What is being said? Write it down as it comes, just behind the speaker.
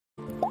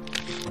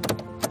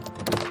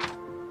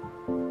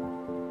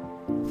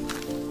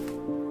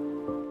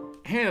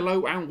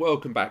Hello and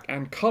welcome back,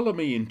 and colour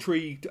me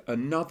intrigued,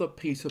 another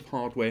piece of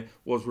hardware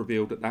was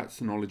revealed at that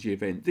Synology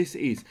event. This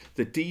is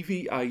the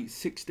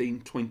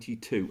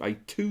DVA1622, a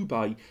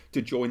 2-bay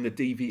to join the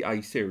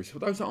DVA series. For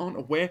those that aren't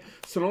aware,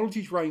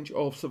 Synology's range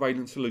of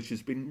surveillance solutions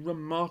has been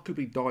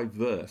remarkably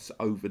diverse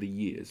over the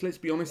years. Let's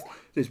be honest,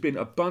 there's been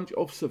a bunch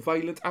of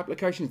surveillance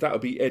applications. That would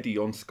be Eddie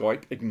on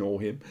Skype,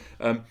 ignore him.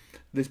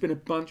 There's been a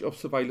bunch of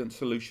surveillance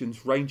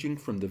solutions ranging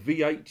from the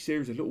VH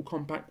series, the little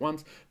compact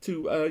ones,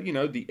 to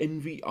the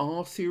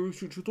NVR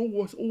series, which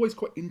was always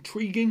quite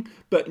intriguing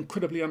but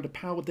incredibly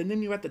underpowered. And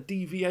then you had the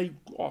DVA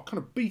kind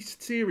of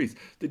beast series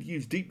that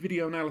used deep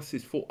video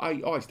analysis for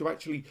AIs to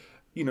actually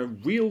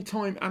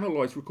real-time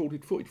analyze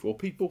recorded footage for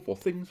people, for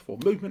things, for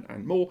movement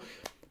and more.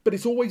 But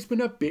it's always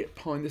been a bit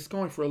pie in the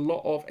sky for a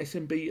lot of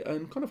SMB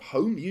and kind of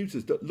home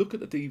users that look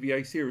at the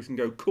DVA series and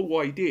go, cool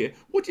idea.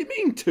 What do you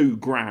mean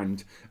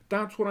 $2,000?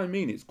 That's what I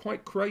mean. It's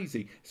quite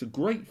crazy. It's a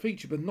great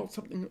feature, but not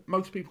something that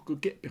most people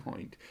could get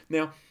behind.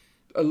 Now,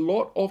 a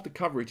lot of the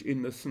coverage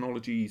in the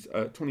Synology's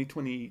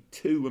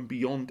 2022 and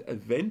beyond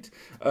event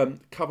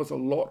covers a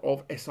lot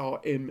of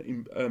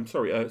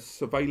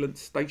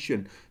Surveillance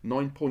Station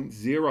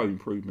 9.0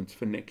 improvements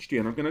for next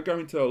year. And I'm going to go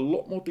into a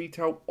lot more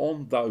detail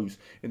on those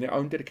in their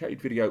own dedicated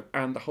video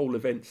and the whole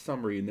event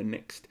summary in the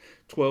next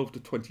 12 to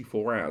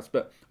 24 hours.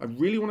 But I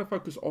really want to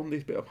focus on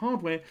this bit of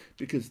hardware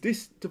because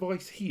this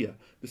device here,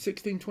 the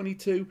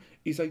 1622,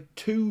 is a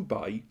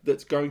 2-bay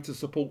that's going to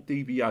support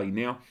DVA.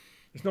 Now,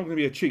 it's not going to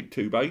be a cheap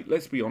 2-bay,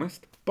 let's be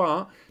honest,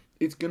 but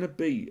it's going to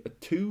be a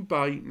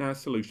 2-bay NAS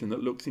solution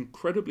that looks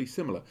incredibly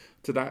similar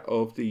to that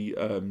of the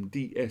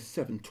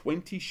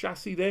DS720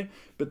 chassis there.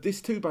 But this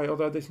 2-bay,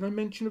 although there's no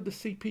mention of the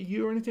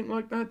CPU or anything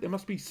like that, there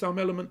must be some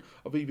element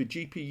of either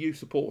GPU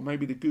support or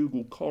maybe the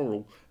Google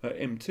Coral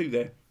M2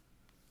 there.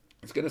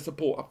 It's going to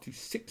support up to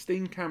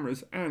 16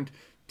 cameras and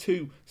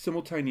 2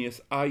 simultaneous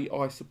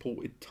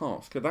AI-supported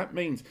tasks. So that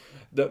means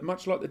that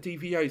much like the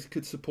DVAs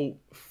could support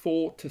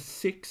 4 to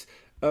 6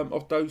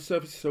 of those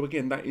services. So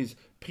again, that is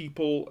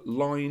people,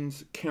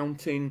 lines,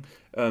 counting,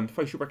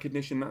 facial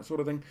recognition, that sort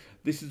of thing.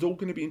 This is all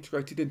going to be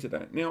integrated into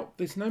that. Now,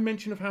 there's no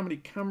mention of how many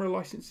camera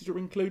licenses are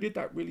included.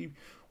 That really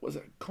was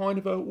a kind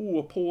of a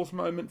pause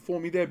moment for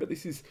me there, but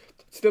this is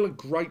still a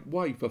great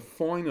way for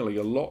finally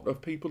a lot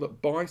of people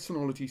that buy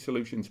Synology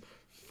solutions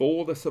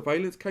for the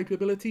surveillance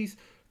capabilities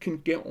can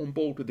get on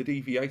board with the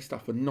DVA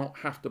stuff and not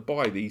have to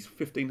buy these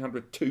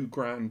 1,500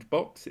 $2,000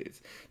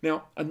 boxes.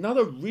 Now,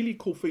 another really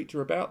cool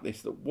feature about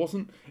this that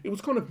it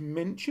was kind of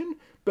mentioned,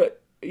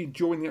 but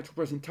during the actual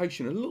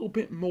presentation a little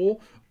bit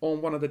more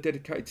on one of the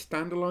dedicated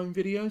standalone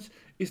videos,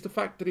 is the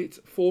fact that it's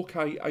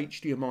 4K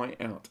HDMI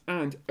out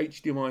and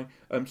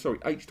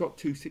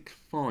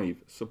H.265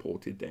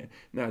 supported there.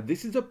 Now,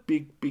 this is a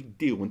big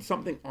deal and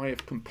something I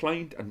have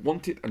complained and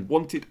wanted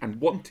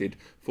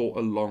for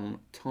a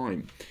long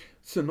time.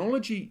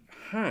 Synology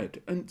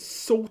had, and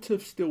sort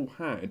of still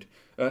has,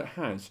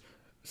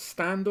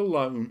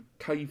 standalone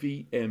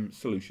KVM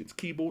solutions,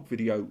 keyboard,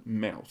 video,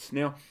 mouse.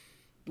 Now,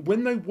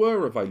 when they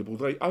were available,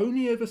 they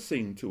only ever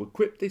seemed to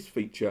equip this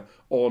feature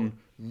on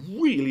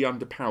really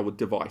underpowered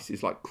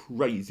devices, like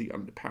crazy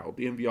underpowered,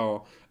 the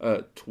NVR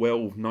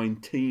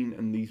 1219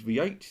 and these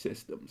VH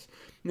systems.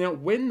 Now,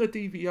 when the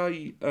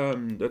DVA,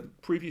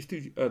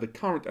 the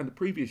current and the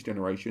previous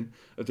generation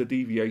of the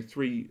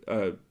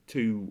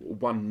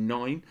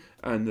DVA3219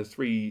 and the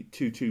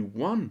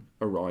 3221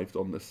 arrived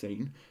on the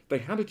scene, they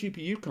had a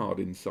GPU card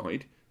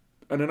inside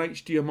and an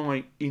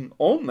HDMI in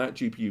on that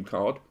GPU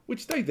card,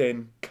 which they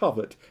then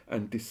covered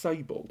and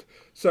disabled.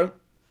 So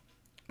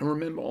I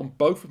remember on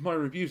both of my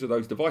reviews of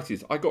those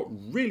devices, I got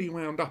really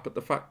wound up at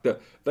the fact that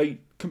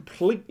they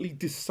completely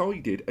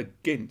decided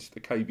against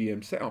the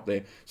KVM setup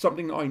there,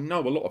 something that I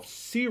know a lot of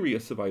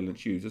serious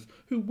surveillance users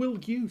who will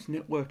use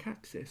network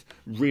access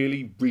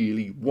really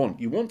want.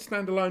 You want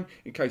standalone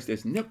in case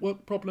there's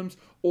network problems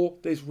or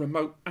there's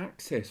remote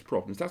access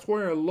problems. That's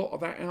where a lot of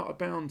that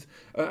out-of-band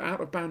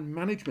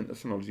management that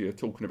Synology are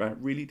talking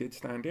about really did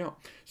stand out.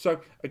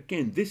 So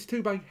again, this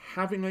 2-bay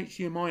having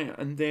HDMI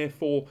and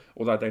therefore,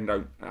 although they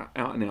don't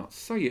out and out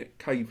say it,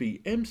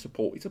 KVM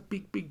support, it's a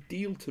big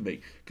deal to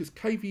me because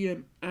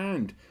KVM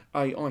and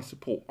AI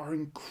support are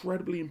an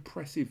incredibly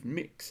impressive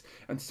mix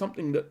and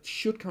something that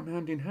should come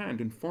hand in hand,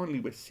 and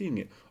finally we're seeing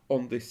it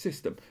on this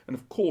system. And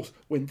of course,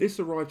 when this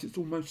arrives, it's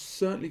almost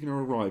certainly going to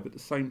arrive at the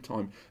same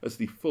time as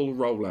the full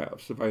rollout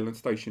of Surveillance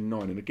Station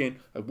 9. And again,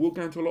 I will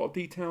go into a lot of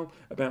detail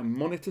about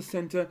Monitor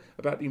Center,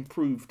 about the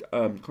improved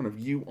kind of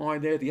UI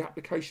there, the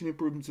application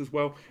improvements as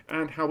well,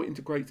 and how it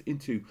integrates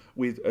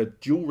with a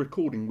dual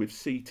recording with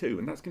C2.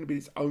 And that's going to be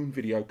its own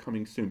video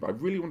coming soon. But I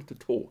really wanted to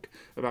talk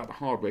about the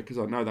hardware because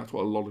I know that's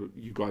what a lot of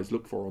you guys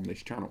look for on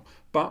this channel.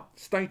 But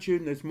stay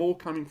tuned, there's more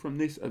coming from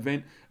this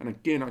event. And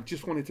again, I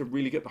just wanted to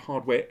really get the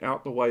hardware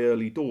out the way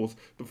early doors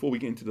before we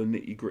get into the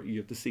nitty gritty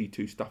of the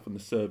C2 stuff and the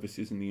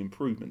services and the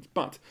improvements.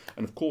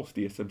 And of course,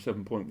 DSM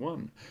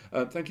 7.1.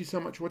 Thank you so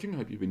much for watching. I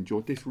hope you've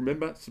enjoyed this.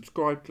 Remember,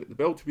 subscribe, click the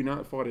bell to be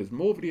notified as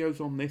more videos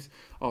on this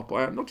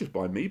are not just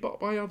by me, but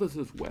by others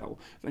as well.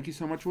 Thank you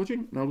so much for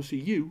watching, and I will see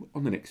you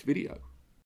on the next video.